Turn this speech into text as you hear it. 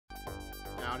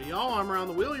Howdy y'all, I'm Around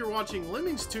the Wheel, you're watching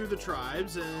Lemmings to the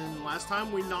Tribes, and last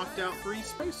time we knocked out 3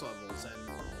 space levels,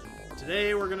 and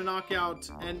today we're going to knock out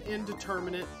an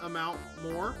indeterminate amount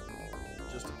more.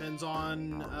 Just depends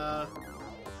on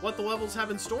what the levels have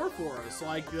in store for us,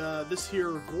 like this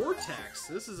here Vortex.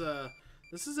 This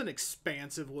is an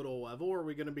expansive little level where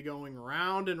we're going to be going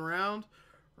round and round,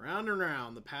 round and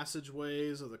round the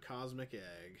passageways of the cosmic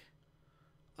egg.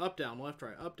 Up, down, left,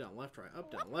 right, up, down, left, right,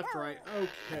 up, down, left, right.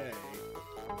 Okay.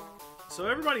 So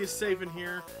everybody is safe in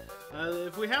here.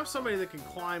 If we have somebody that can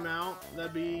climb out,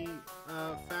 that'd be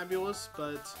fabulous,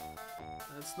 but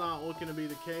that's not looking to be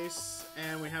the case.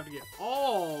 And we have to get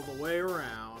all the way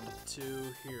around to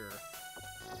here.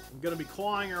 I'm going to be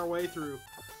clawing our way through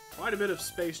quite a bit of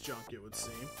space junk, it would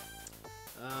seem.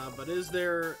 But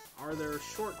are there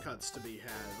shortcuts to be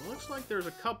had? It looks like there's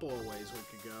a couple of ways we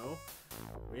could go.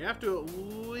 We have to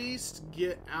at least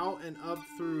get out and up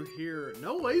through here.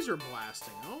 No laser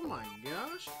blasting. Oh my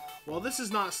gosh. Well, this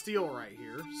is not steel right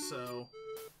here, so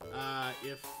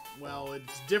well,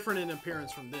 it's different in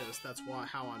appearance from this. That's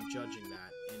how I'm judging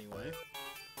that anyway.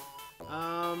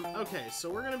 Okay, so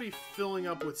we're gonna be filling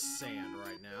up with sand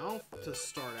right now to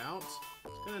start out.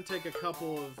 It's gonna take a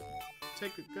couple of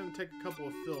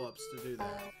fill-ups to do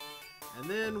that. And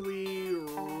then we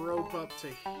rope up to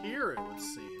here, it would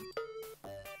seem.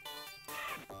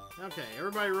 Okay,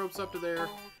 everybody ropes up to there,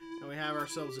 and we have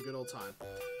ourselves a good old time.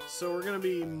 So we're going to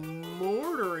be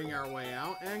mortaring our way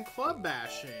out and club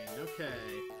bashing. Okay,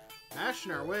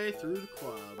 bashing our way through the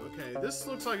club. Okay, this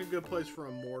looks like a good place for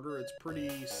a mortar. It's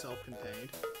pretty self-contained.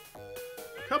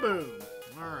 Kaboom!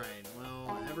 Alright,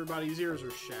 well, everybody's ears are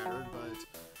shattered, but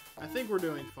I think we're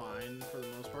doing fine for the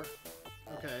most part.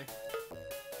 Okay.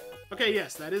 Okay,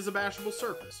 yes, that is a bashable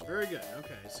surface. Very good.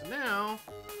 Okay, so now,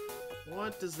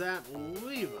 what does that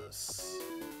leave us?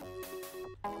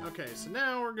 Okay, so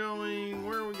now we're going...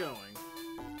 Where are we going?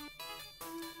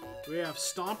 Do we have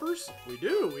stompers? We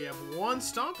do. We have 1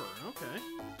 stomper. Okay.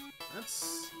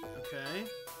 That's... Okay.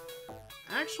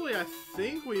 Actually, I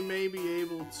think we may be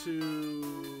able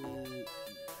to...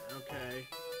 Okay.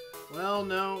 Well,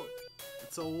 no.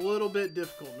 It's a little bit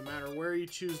difficult no matter where you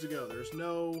choose to go. There's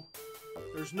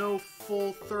no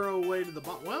full thorough way to the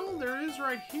bottom. Well, there is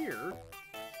right here.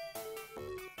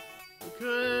 We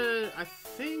could... I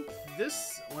think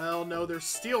this... Well, no, there's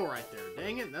steel right there.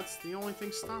 Dang it, that's the only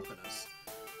thing stopping us.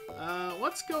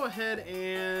 Let's go ahead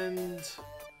and...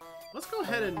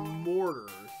 mortar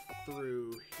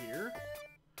through here.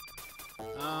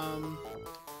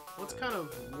 Let's kind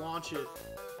of launch it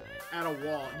at a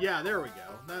wall. Yeah, there we go.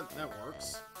 That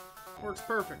works. Works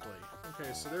perfectly.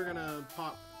 Okay, so they're gonna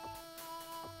pop...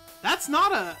 That's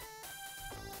not a...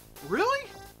 Really?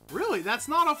 Really? That's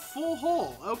not a full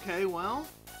hole. Okay, well,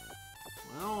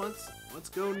 let's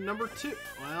go number 2.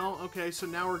 Well, okay, so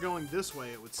now we're going this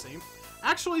way, it would seem.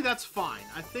 Actually, that's fine.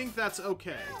 I think that's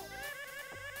okay.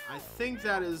 I think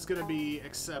that is going to be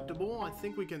acceptable. I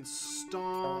think we can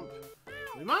stomp...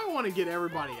 We might want to get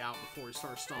everybody out before we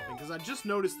start stomping, because I just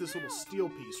noticed this little steel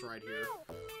piece right here.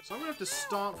 So I'm going to have to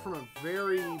stomp from a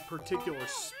very particular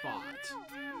spot.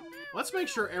 Let's make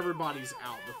sure everybody's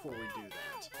out before we do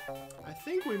that. I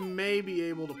think we may be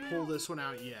able to pull this one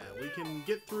out yet. We can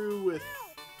get through with...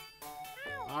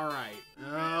 Alright.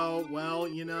 Oh, well,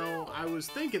 you know, I was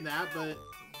thinking that, but it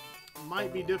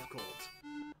might be difficult.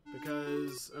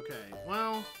 Because, okay,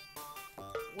 well...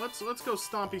 Let's go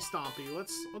stompy stompy.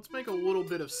 Let's make a little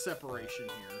bit of separation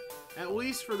here. At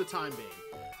least for the time being.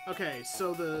 Okay,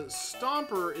 so the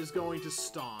stomper is going to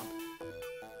stomp.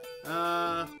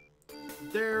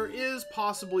 There is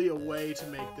possibly a way to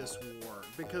make this work,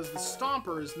 because the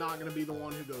stomper is not going to be the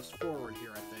one who goes forward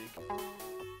here, I think.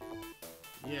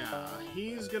 Yeah,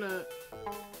 he's gonna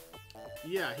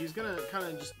kind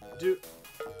of just do...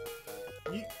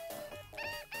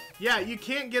 Yeah, you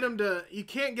can't get him to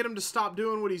stop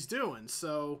doing what he's doing,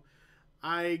 so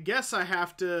I guess I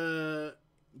have to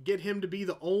get him to be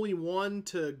the only one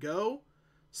to go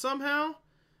somehow.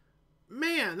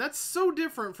 Man, that's so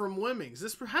different from Lemmings.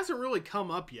 This hasn't really come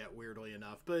up yet, weirdly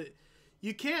enough, but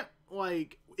you can't,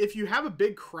 like, if you have a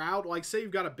big crowd, like, say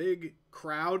you've got a big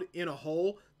crowd in a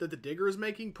hole that the digger is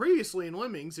making, previously in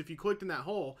Lemmings, if you clicked in that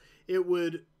hole, it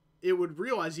would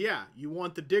realize, yeah, you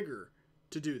want the digger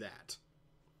to do that.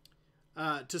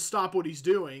 To stop what he's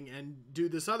doing and do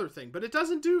this other thing. But it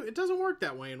doesn't work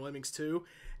that way in Lemmings 2,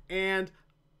 and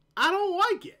I don't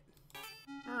like it.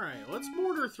 Alright, let's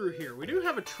mortar through here. We do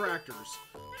have attractors,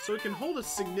 so it can hold a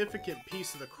significant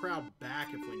piece of the crowd back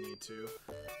if we need to.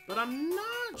 But I'm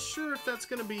not sure if that's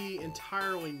going to be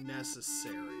entirely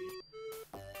necessary.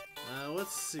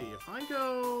 Let's see. If I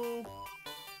go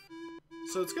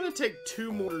So it's going to take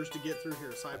 2 mortars to get through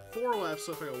here. So I have 4 left.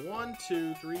 So if I go 1,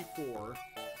 2, 3, 4.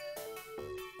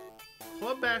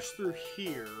 Club bash through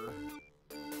here.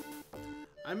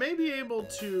 I may be able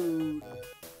to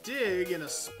dig in a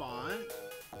spot.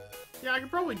 Yeah, I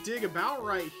could probably dig about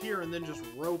right here and then just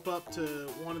rope up to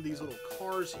one of these little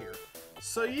cars here.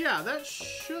 So yeah, that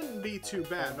shouldn't be too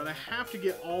bad, but I have to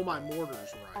get all my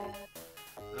mortars right.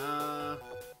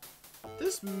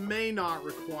 This may not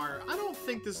require... I don't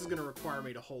think this is going to require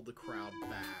me to hold the crowd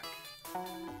back.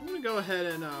 I'm going to go ahead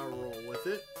and roll with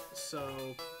it. So,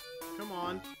 come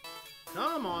on.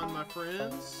 Come on, my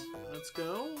friends. Let's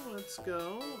go. Let's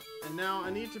go. And now I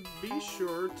need to be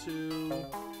sure to...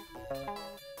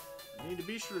 I need to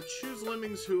be sure to choose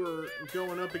lemmings who are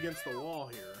going up against the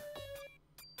wall here.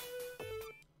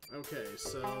 Okay,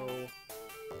 so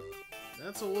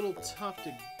that's a little tough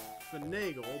to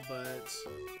finagle, but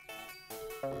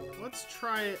let's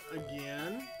try it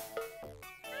again.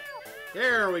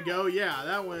 There we go. Yeah,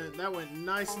 that went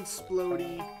nice and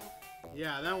splody.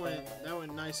 Yeah, that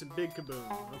went nice and big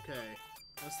kaboom. Okay,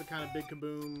 that's the kind of big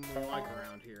kaboom we like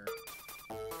around here.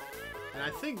 And I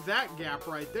think that gap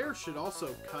right there should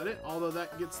also cut it, although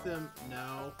that gets them...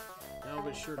 No, but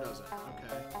it sure doesn't.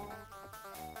 Okay.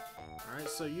 Alright,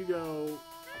 so you go...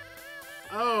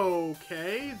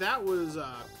 Okay, that was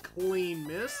a clean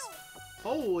miss.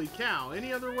 Holy cow,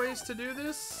 any other ways to do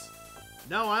this?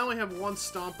 No, I only have 1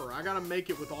 stomper. I gotta make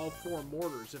it with all 4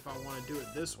 mortars if I want to do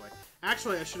it this way.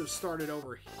 Actually, I should have started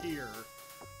over here,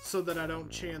 so that I don't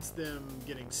chance them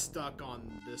getting stuck on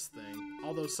this thing.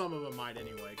 Although some of them might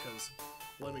anyway, because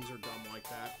lemmings are dumb like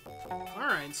that.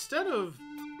 Alright, instead of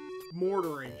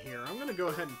mortaring here, I'm going to go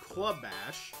ahead and club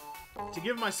bash to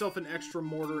give myself an extra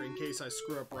mortar in case I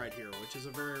screw up right here, which is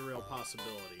a very real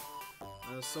possibility.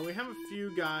 So we have a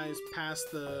few guys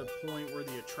past the point where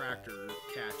the attractor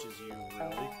catches you,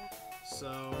 really.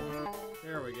 So,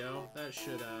 there we go. That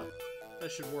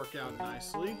should work out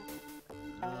nicely.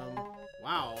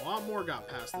 Wow, a lot more got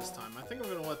past this time. I think I'm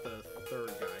going to let the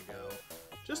 3rd guy go,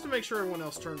 just to make sure everyone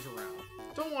else turns around.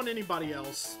 Don't want anybody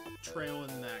else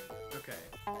trailing that.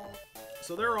 Okay.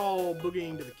 So they're all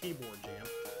boogieing to the keyboard jam.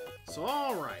 So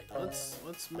all right,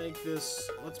 let's make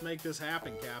this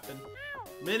happen, Captain.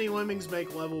 Many lemmings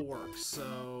make level work.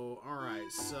 So all right,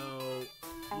 so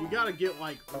you got to get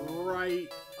like right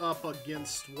up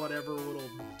against whatever little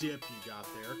dip you got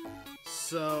there.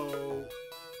 So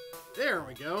there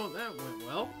we go. That went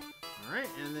well. All right,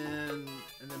 and then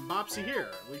Bopsy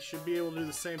here. We should be able to do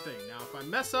the same thing. Now, if I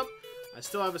mess up, I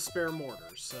still have a spare mortar.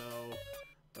 So,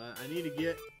 but I need to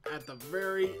get at the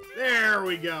very... There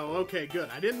we go. Okay, good.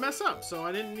 I didn't mess up, so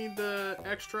I didn't need the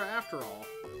extra after all.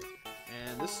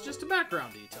 And this is just a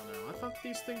background detail now. I thought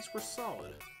these things were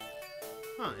solid.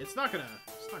 Huh? It's not gonna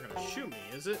shoot me,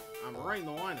 is it? I'm right in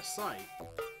the line of sight.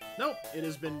 Nope. It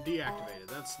has been deactivated.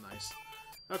 That's nice.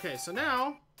 Okay, so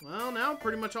now, well, now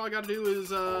pretty much all I gotta do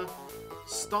is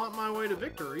stomp my way to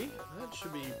victory. That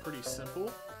should be pretty simple.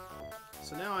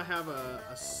 So now I have a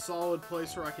solid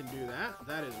place where I can do that.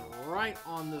 That is right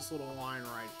on this little line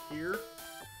right here.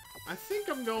 I think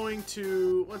I'm going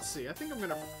to, let's see, I think I'm going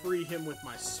to free him with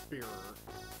my spear.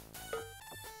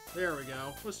 There we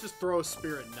go. Let's just throw a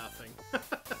spear at nothing.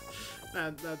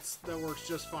 That works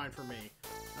just fine for me.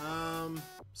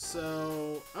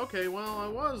 So, okay,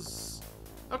 well,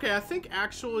 okay, I think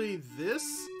actually this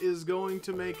is going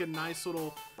to make a nice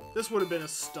little... This would have been a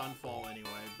stun fall anyway,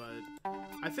 but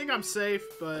I think I'm safe,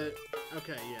 but...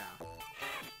 Okay, yeah.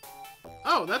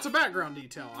 Oh, that's a background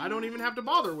detail. I don't even have to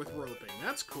bother with roping.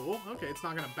 That's cool. Okay, it's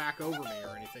not going to back over me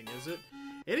or anything, is it?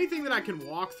 Anything that I can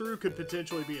walk through could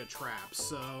potentially be a trap,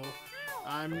 so...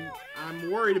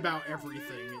 I'm worried about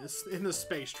everything in the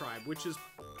Space Tribe, which is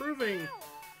proving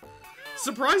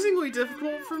surprisingly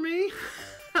difficult for me.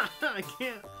 I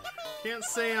can't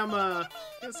say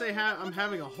I'm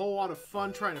having a whole lot of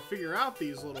fun trying to figure out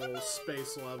these little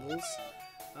space levels.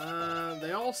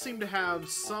 They all seem to have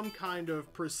some kind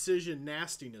of precision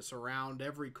nastiness around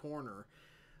every corner.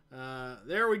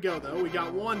 There we go, though. We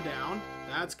got one down.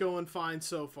 That's going fine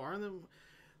so far. And then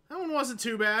that one wasn't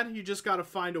too bad. You just got to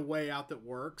find a way out that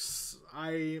works.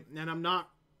 I'm not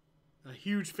a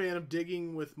huge fan of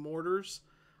digging with mortars.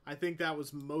 I think that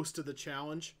was most of the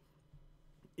challenge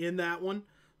in that one.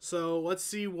 So let's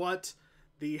see what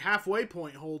the halfway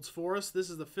point holds for us. This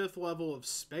is the 5th level of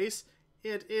space.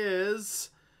 It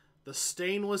is the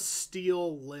stainless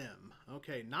steel Lemm.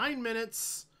 Okay, 9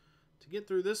 minutes to get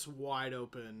through this wide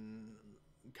open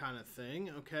kind of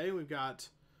thing. Okay, we've got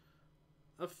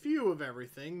a few of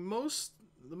everything.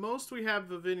 The most we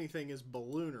have of anything is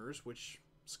ballooners, which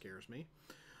scares me.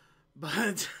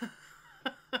 But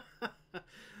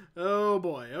Oh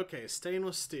boy. Okay,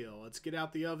 stainless steel. Let's get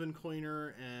out the oven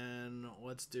cleaner and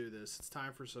let's do this. It's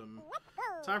time for some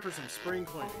spring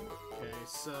cleaning. Okay,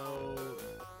 so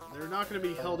they're not going to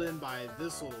be held in by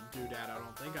this little doodad, I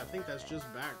don't think. I think that's just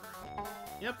background.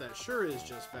 Yep, that sure is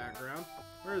just background.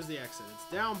 Where is the exit?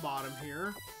 It's down bottom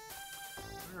here.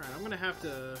 Alright, I'm going to have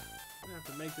to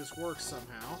make this work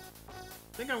somehow.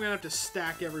 I think I'm going to have to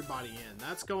stack everybody in.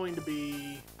 That's going to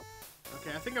be...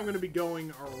 Okay, I think I'm going to be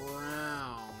going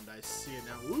around. I see it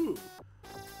now. Ooh!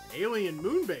 Alien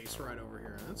moon base right over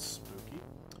here. That's spooky.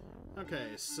 Okay,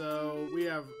 so we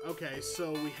have... Okay,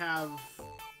 so we have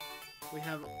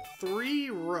 3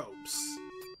 ropes.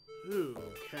 Ooh,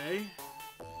 okay.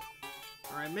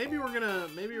 Alright, maybe we're gonna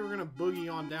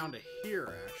boogie on down to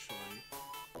here, actually.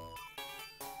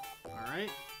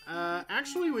 Alright.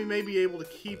 Actually, we may be able to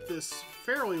keep this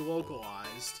fairly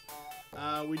localized.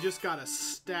 We just gotta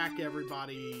stack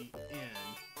everybody in.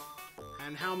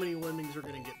 And how many lemmings are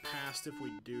gonna get past if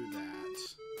we do that?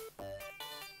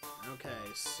 Okay,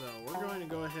 so we're going to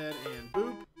go ahead and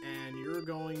boop, and you are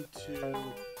going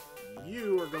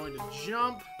to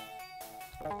jump,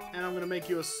 and I'm going to make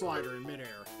you a slider in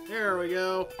midair. There we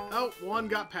go. Oh, one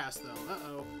got past, though.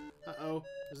 Uh-oh. Uh-oh.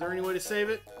 Is there any way to save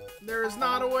it? There is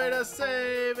not a way to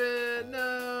save it!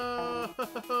 No!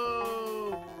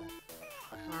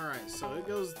 Alright, so it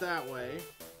goes that way.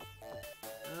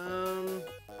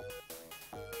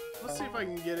 Let's see if I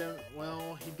can get him.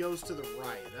 Well, he goes to the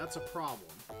right. That's a problem.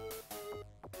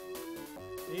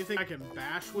 Anything I can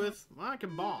bash with? Well, I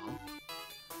can bomb.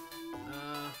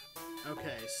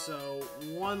 Okay, so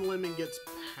 1 lemming gets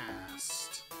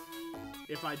past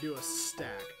if I do a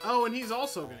stack. Oh, and he's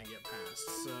also going to get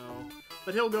past, so...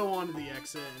 But he'll go on to the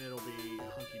exit, and it'll be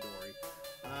hunky-dory.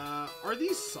 Are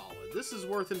these solid? This is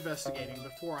worth investigating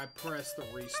before I press the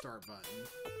restart button.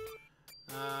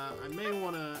 I may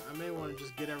want to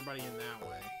just get everybody in that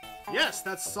way. Yes,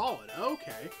 that's solid.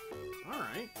 Okay.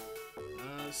 Alright.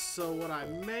 So what I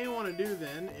may want to do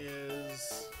then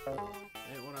is...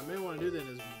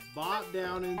 bot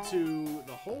down into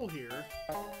the hole here.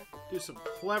 Do some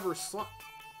clever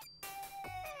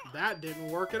That didn't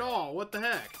work at all. What the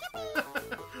heck?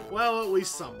 Well, at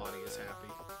least somebody is happy.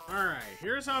 Alright,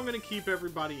 here's how I'm going to keep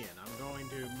everybody in. I'm going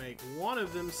to make one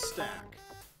of them stack.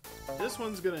 This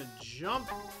one's going to jump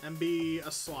and be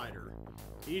a slider.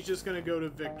 He's just going to go to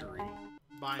victory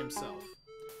by himself.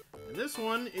 And this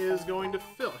one is going to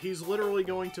fill. He's literally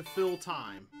going to fill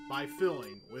time by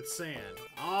filling with sand.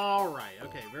 Alright,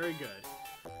 okay, very good.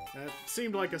 That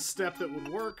seemed like a step that would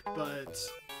work, but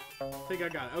I think I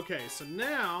got it. Okay, so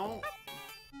now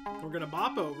we're going to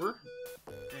bop over,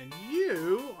 and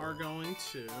you are going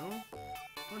to...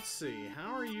 Let's see,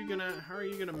 how are you gonna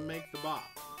make the bop?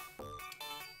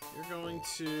 You're going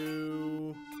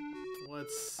to...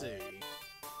 Let's see.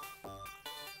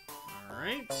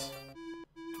 Alright.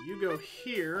 You go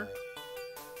here,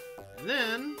 and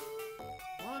then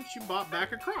why don't you bop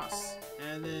back across,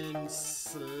 and then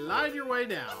slide your way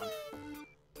down.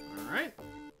 Alright,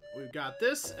 we've got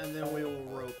this, and then we will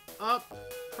rope up,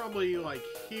 probably like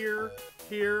here,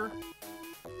 here.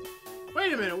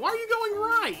 Wait a minute, why are you going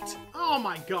right? Oh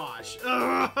my gosh.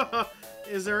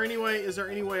 Is there any way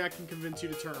I can convince you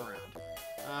to turn around?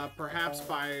 Perhaps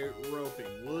by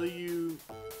roping. Will you...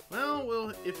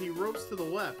 Well, if he ropes to the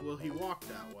left, will he walk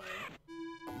that way?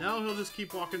 No, he'll just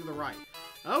keep walking to the right.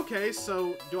 Okay,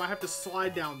 so do I have to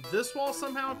slide down this wall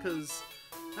somehow? Because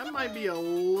that might be a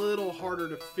little harder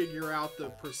to figure out the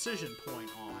precision point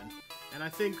on. And I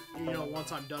think, you know,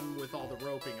 once I'm done with all the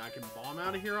roping, I can bomb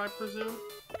out of here, I presume?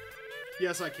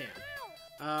 Yes, I can.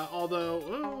 Although,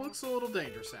 well, it looks a little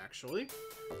dangerous, actually.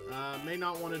 May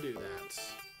not want to do that.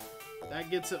 That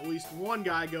gets at least one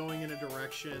guy going in a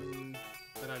direction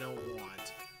that I don't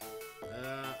want.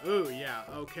 Oh, yeah,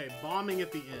 okay, bombing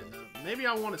at the end. Maybe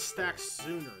I want to stack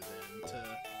sooner then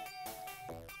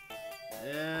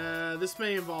to... this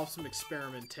may involve some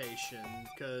experimentation,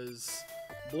 because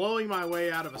blowing my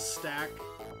way out of a stack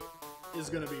is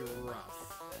going to be rough.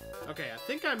 Okay, I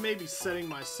think I may be setting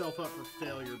myself up for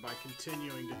failure by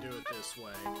continuing to do it this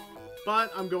way,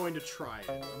 but I'm going to try it.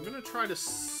 I'm going to try to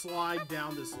slide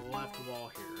down this left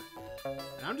wall here,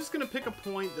 and I'm just going to pick a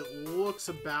point that looks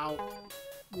about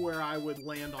where I would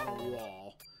land on a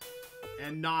wall,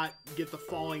 and not get the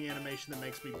falling animation that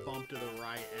makes me bump to the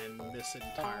right and miss it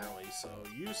entirely. So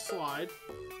you slide.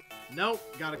 Nope,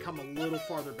 gotta come a little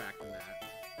farther back than that.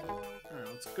 Alright,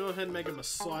 let's go ahead and make him a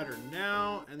slider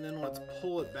now, and then let's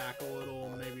pull it back a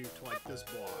little, maybe to like this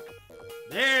block.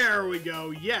 There we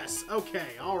go, yes,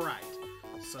 okay, alright.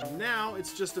 So now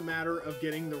it's just a matter of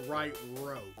getting the right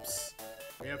ropes.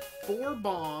 We have 4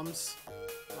 bombs.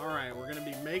 Alright, we're gonna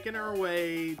be making our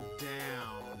way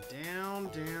down. Down,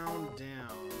 down,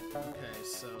 down. Okay,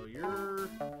 so you're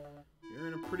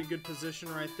in a pretty good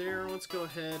position right there. Let's go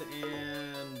ahead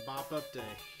and bop up to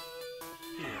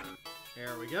here.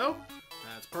 There we go.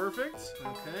 That's perfect.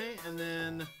 Okay, and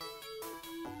then...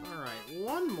 Alright,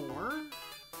 one more.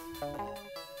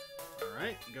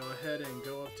 Alright, go ahead and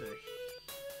go up to...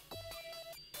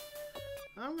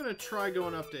 I'm gonna try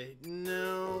going up to...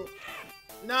 No.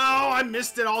 No, I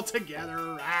missed it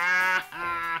altogether.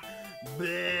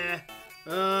 Bleh.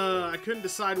 I couldn't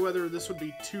decide whether this would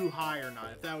be too high or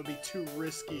not. If that would be too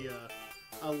risky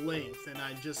a length. And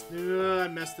I just... I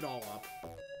messed it all up.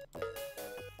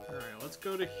 Alright, let's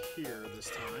go to here this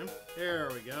time. There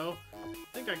we go. I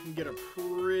think I can get a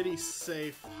pretty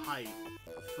safe height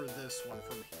for this one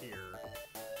from here.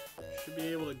 Should be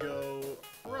able to go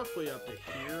roughly up to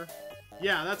here.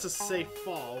 Yeah, that's a safe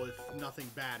fall if nothing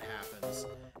bad happens.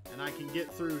 And I can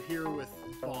get through here with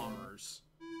bombers.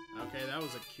 Okay, that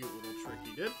was a cute little trick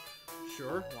he did.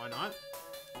 Sure, why not?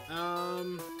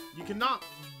 You cannot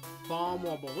bomb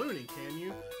while ballooning, can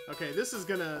you? Okay, this is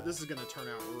gonna turn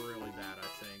out really bad, I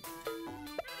think.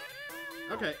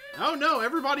 Okay. Oh no,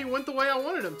 everybody went the way I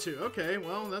wanted them to. Okay,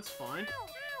 well, that's fine.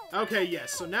 Okay,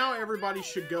 yes, so now everybody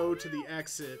should go to the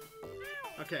exit.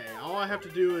 Okay, all I have to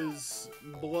do is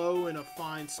blow in a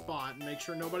fine spot and make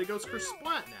sure nobody goes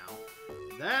kersplat now.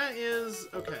 That is...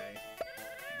 okay.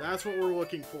 That's what we're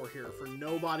looking for here, for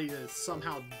nobody to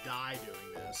somehow die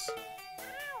doing this.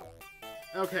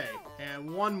 Okay, and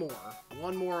one more.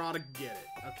 One more ought to get it.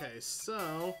 Okay,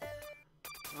 so...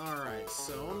 alright,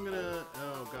 so I'm gonna...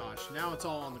 oh gosh, now it's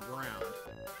all on the ground.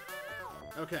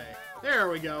 Okay, there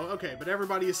we go. Okay, but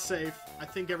everybody is safe. I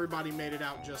think everybody made it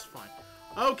out just fine.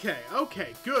 Okay,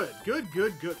 okay, good, good,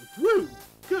 good, good. Woo!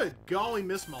 Good golly,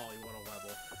 Miss Molly, what a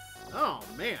level. Oh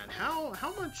man, how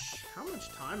much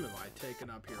time have I taken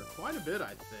up here? Quite a bit,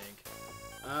 I think.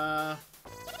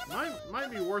 Might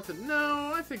be worth it.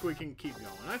 No, I think we can keep going.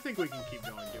 I think we can keep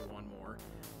going and do one more.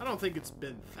 I don't think it's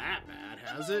been that bad,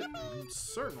 has it?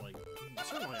 Certainly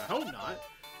I hope not.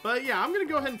 But yeah, I'm gonna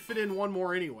go ahead and fit in one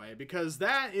more anyway, because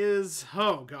that is...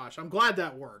 oh gosh, I'm glad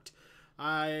that worked.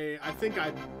 I think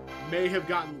I may have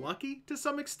gotten lucky to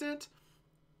some extent,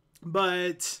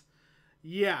 but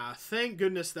yeah, thank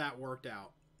goodness that worked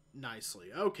out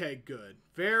nicely. Okay, good.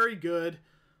 Very good.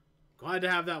 Glad to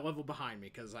have that level behind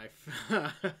me, because I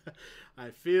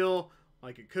feel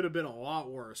like it could have been a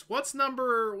lot worse. What's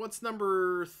number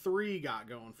 3 got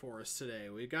going for us today?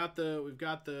 We've got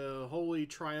the Holy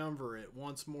Triumvirate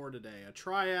once more today. A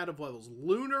triad of levels.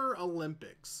 Lunar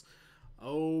Olympics.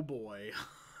 Oh boy.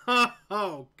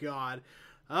 Oh god.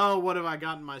 Oh, what have I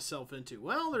gotten myself into?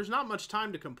 Well, there's not much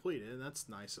time to complete it, and that's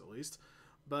nice at least.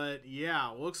 But yeah,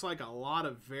 looks like a lot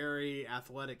of very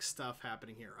athletic stuff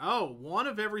happening here. Oh, one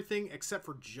of everything except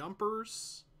for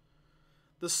jumpers.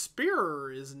 The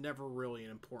spear is never really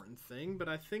an important thing, but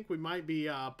I think we might be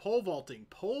pole vaulting.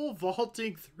 Pole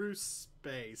vaulting through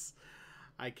space.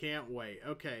 I can't wait.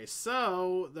 Okay,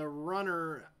 so the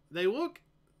runner,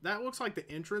 that looks like the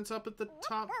entrance up at the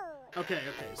top. Okay,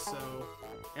 so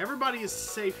everybody is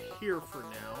safe here for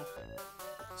now.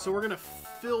 So we're going to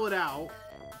fill it out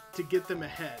to get them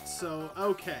ahead. So,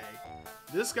 okay,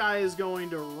 this guy is going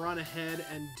to run ahead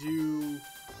and do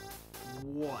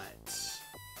what?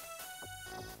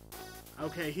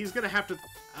 Okay, he's going to have to...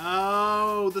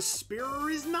 oh, the spear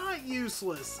is not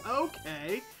useless.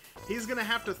 Okay, he's going to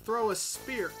have to throw a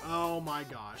spear. Oh my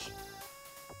gosh.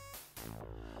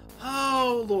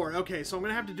 Oh, Lord. Okay, so I'm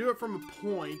going to have to do it from a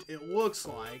point, it looks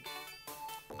like.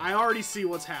 I already see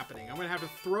what's happening. I'm going to have to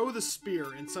throw the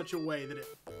spear in such a way that it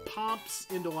pops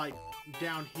into, like,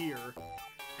 down here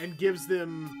and gives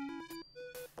them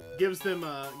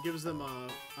a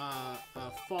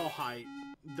fall height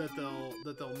that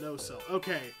they'll no-sell.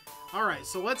 Okay. All right,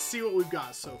 so let's see what we've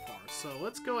got so far. So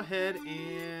let's go ahead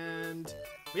and...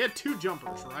 we had 2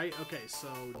 jumpers, right? Okay, so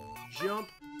jump,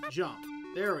 jump.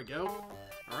 There we go.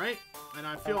 Alright, and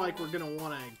I feel like we're going to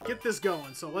want to get this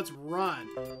going, so let's run.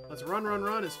 Let's run, run,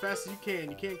 run as fast as you can.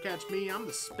 You can't catch me, I'm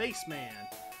the spaceman.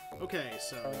 Okay,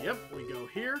 so, yep, we go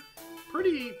here.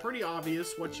 Pretty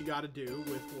obvious what you got to do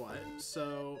with what.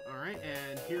 So, alright,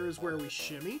 and here's where we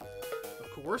shimmy,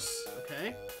 of course,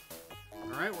 okay.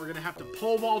 Alright, we're going to have to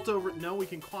pole vault over... no, we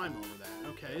can climb over that.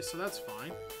 Okay, so that's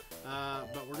fine.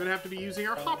 But we're going to have to be using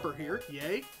our hopper here.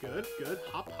 Yay, good, good.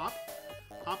 Hop, hop.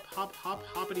 Hop, hop, hop,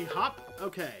 hoppity hop.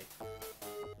 Okay.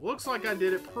 Looks like I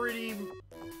did it pretty...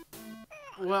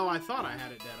 well, I thought I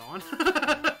had it dead on.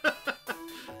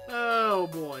 Oh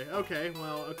boy. Okay,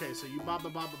 well, okay, so you bop,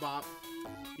 bop, bop, bop, bop.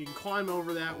 You can climb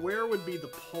over that. Where would be the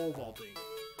pole vaulting?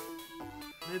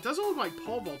 And it doesn't look like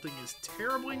pole vaulting is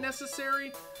terribly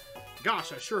necessary.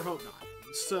 Gosh, I sure hope not.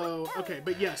 So, okay,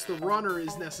 but yes, the runner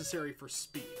is necessary for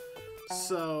speed.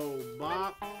 So,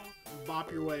 bop,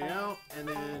 bop your way out, and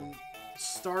then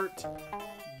start,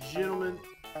 gentlemen.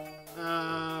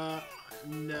 No,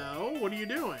 what are you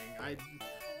doing?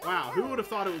 Wow, who would have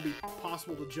thought it would be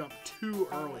possible to jump too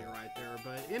early right there,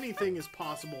 but anything is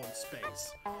possible in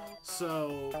space.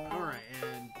 So, alright,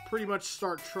 and pretty much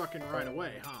start trucking right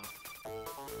away, huh?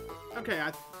 Okay,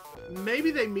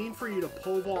 maybe they mean for you to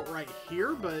pole vault right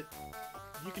here, but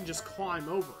you can just climb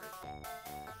over it.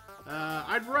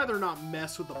 I'd rather not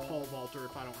mess with the pole vaulter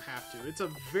if I don't have to. It's a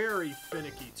very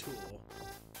finicky tool.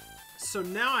 So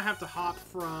now I have to hop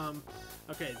from...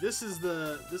 Okay, this is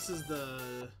the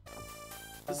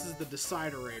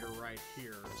deciderator right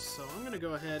here. So I'm going to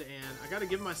go ahead and I got to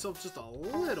give myself just a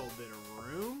little bit of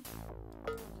room.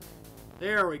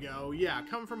 There we go. Yeah,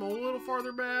 come from a little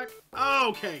farther back.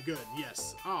 Okay, good.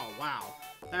 Yes. Oh, wow.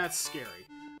 That's scary.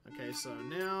 Okay, so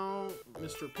now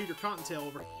Mr. Peter Cottontail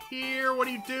over here. What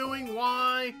are you doing?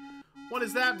 Why? What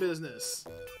is that business?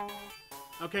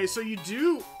 Okay, so you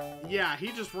do... Yeah,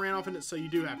 he just ran off in it, so you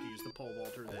do have to use the pole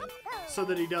vaulter then. So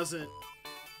that he doesn't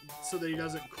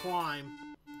climb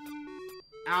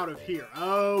out of here.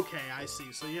 Okay, I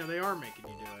see. So yeah, they are making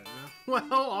you do it. Huh?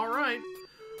 Well, alright.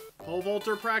 Pole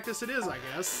vaulter practice it is, I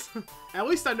guess. At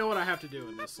least I know what I have to do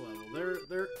in this level.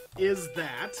 There is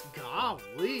that.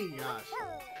 Golly gosh.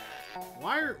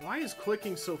 Why is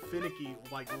clicking so finicky,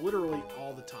 like, literally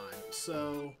all the time?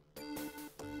 So...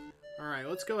 Alright,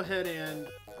 let's go ahead and...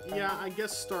 Yeah, I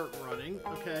guess start running.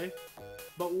 Okay.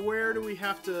 But where do we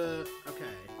have to...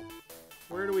 Okay.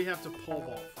 Where do we have to pole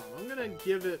vault from? I'm gonna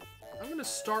give it... I'm gonna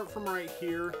start from right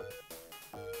here.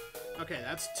 Okay,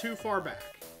 that's too far back.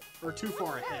 Or too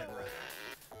far ahead,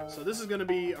 rather. So this is gonna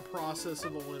be a process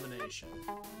of elimination.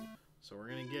 So we're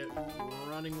gonna get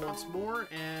running once more,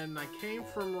 and I came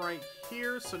from right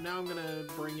here, so now I'm gonna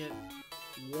bring it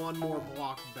one more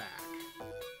block back.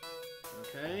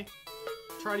 Okay.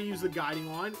 Try to use the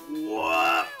guiding line.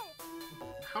 What?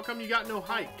 How come you got no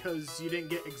height? Because you didn't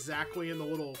get exactly in the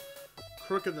little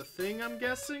crook of the thing, I'm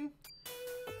guessing?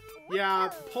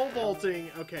 Yeah, pole vaulting.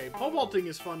 Okay, pole vaulting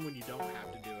is fun when you don't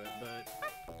have to do it, but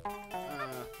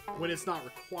when it's not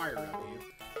required of you.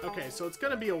 Okay, so it's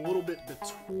going to be a little bit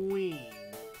between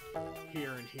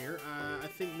here and here. I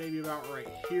think maybe about right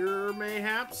here,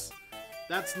 mayhaps.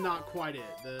 That's not quite it.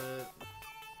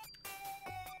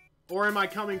 Or am I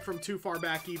coming from too far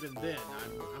back even then?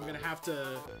 I'm going to have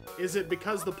to... Is it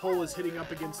because the pole is hitting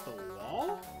up against the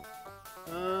wall?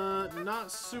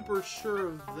 Not super sure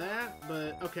of that,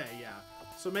 but okay, yeah.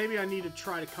 So maybe I need to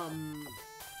try to come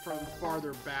from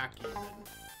farther back even.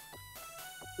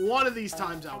 One of these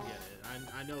times I'll get it.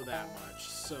 I know that much.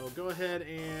 So go ahead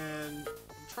and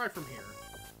try from here.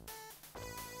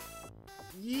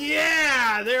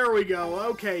 Yeah! There we go.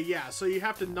 Okay, yeah. So you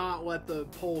have to not let the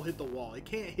pole hit the wall. It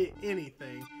can't hit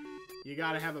anything. You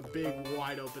gotta have a big,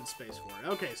 wide open space for it.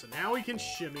 Okay, so now we can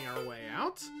shimmy our way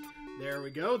out. There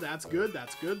we go. That's good.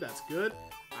 That's good. That's good.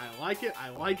 I like it. I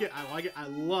like it. I like it. I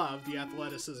love the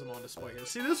athleticism on display here.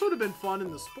 See, this would have been fun in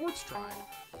the sports tribe.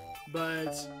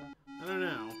 But, I don't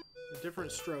know.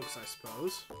 Different strokes, I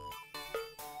suppose.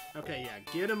 Okay, yeah.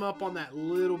 Get him up on that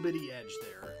little bitty edge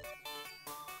there.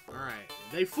 Alright.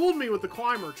 They fooled me with the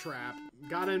climber trap.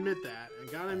 Gotta admit that. I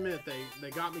gotta admit,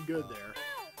 they got me good there.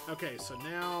 Okay, so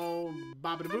now,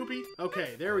 boppity-boopy.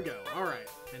 Okay, there we go. Alright,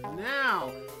 and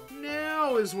now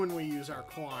is when we use our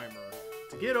climber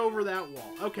to get over that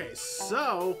wall. Okay,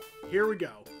 so, here we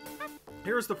go.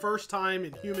 Here's the first time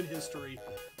in human history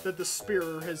that the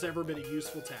spearer has ever been a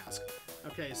useful task.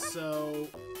 Okay, so,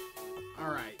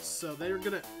 alright, so they're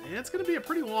gonna, and it's gonna be a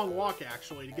pretty long walk,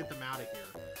 actually, to get them out of here.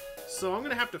 So I'm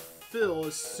gonna have to fill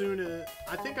as soon as,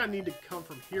 I think I need to come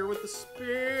from here with the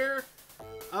spear.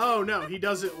 Oh, no, he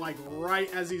does it, like,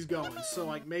 right as he's going. So,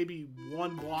 like, maybe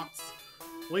one block's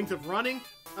length of running.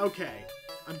 Okay,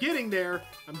 I'm getting there.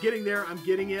 I'm getting there. I'm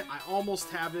getting it. I almost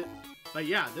have it. But,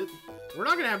 yeah, we're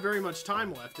not going to have very much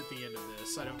time left at the end of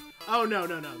this. I don't... Oh, no,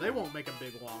 no, no. They won't make a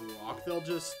big, long walk. They'll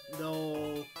just...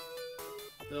 They'll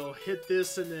hit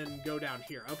this and then go down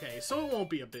here. Okay, so it won't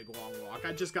be a big, long walk.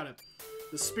 I just got to...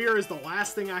 The spear is the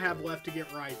last thing I have left to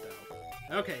get right, though.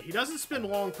 Okay, he doesn't spend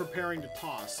long preparing to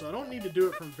toss, so I don't need to do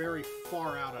it from very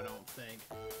far out, I don't think.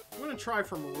 I'm going to try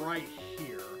from right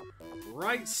here.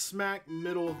 Right smack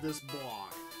middle of this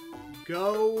block.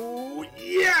 Go...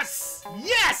 Yes!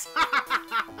 Yes!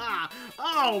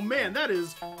 Oh, man, that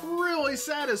is really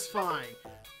satisfying.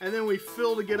 and then we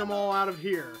fill to get them all out of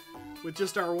here with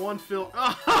just our one fill.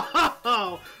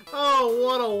 Oh,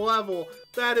 what a level.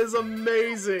 That is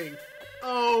amazing.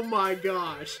 Oh my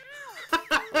gosh.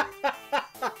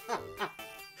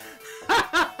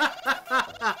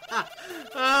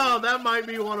 Oh, that might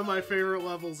be one of my favorite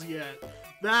levels yet.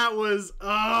 That was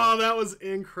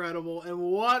incredible. And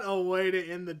what a way to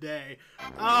end the day.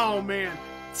 Oh man,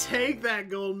 take that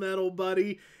gold medal,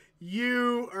 buddy.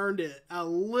 You earned it. A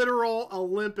literal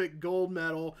Olympic gold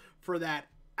medal for that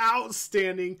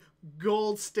outstanding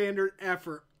gold standard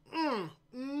effort.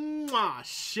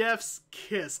 Chef's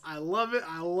kiss. I love it.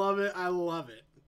 I love it. I love it.